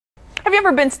Have you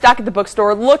ever been stuck at the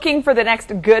bookstore looking for the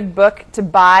next good book to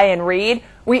buy and read?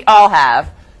 We all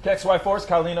have. KXY4's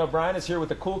Colleen O'Brien is here with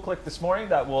a cool click this morning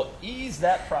that will ease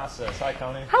that process. Hi,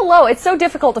 Colleen. Hello. It's so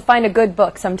difficult to find a good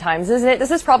book sometimes, isn't it? This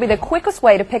is probably the quickest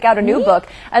way to pick out a new book,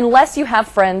 unless you have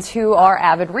friends who are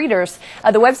avid readers.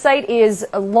 The website is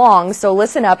long, so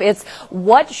listen up. It's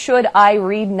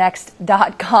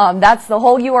whatshouldireadnext.com. That's the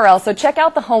whole URL, so check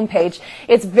out the homepage.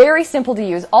 It's very simple to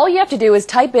use. All you have to do is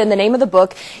type in the name of the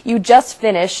book you just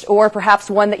finished, or perhaps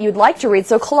one that you'd like to read.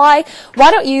 So, Kalai, why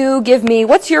don't you give me,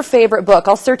 what's your favorite book?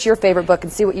 I'll search your favorite book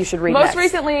and see what you should read next. Most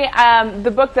recently,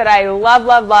 the book that I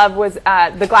love was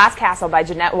The Glass Castle by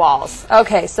Jeanette Walls.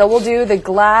 Okay, so we'll do The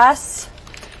Glass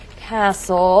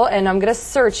Castle, and I'm going to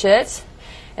search it.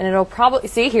 And it'll probably,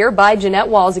 see here, by Jeanette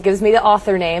Walls. It gives me the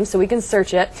author name, so we can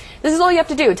search it. This is all you have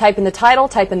to do. Type in the title,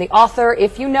 type in the author,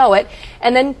 if you know it,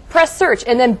 and then press search.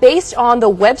 And then based on the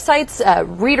website's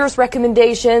readers'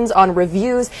 recommendations, on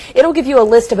reviews, it'll give you a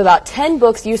list of about 10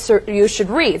 books you should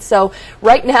read. So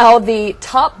right now, the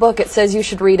top book it says you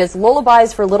should read is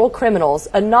Lullabies for Little Criminals,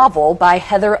 a novel by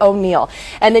Heather O'Neill.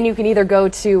 And then you can either go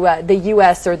to the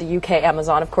U.S. or the U.K.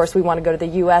 Amazon. Of course, we want to go to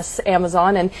the U.S.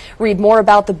 Amazon and read more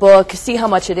about the book, see how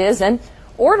much it is, and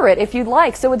order it if you'd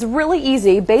like. So it's really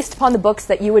easy. Based upon the books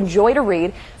that you enjoy to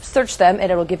read, search them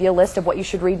and it'll give you a list of what you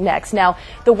should read next. Now,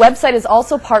 the website is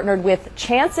also partnered with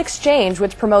Chance Exchange,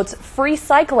 which promotes free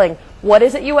cycling. What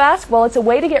is it, you ask? Well, it's a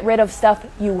way to get rid of stuff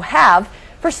you have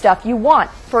for stuff you want.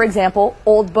 For example,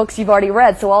 old books you've already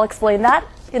read. So I'll explain that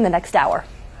in the next hour.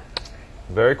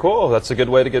 Very cool. That's a good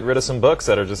way to get rid of some books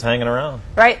that are just hanging around.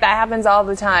 Right, that happens all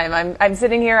the time. I'm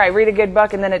sitting here, I read a good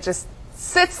book, and then it just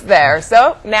sits there.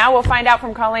 So now we'll find out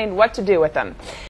from Colleen what to do with them.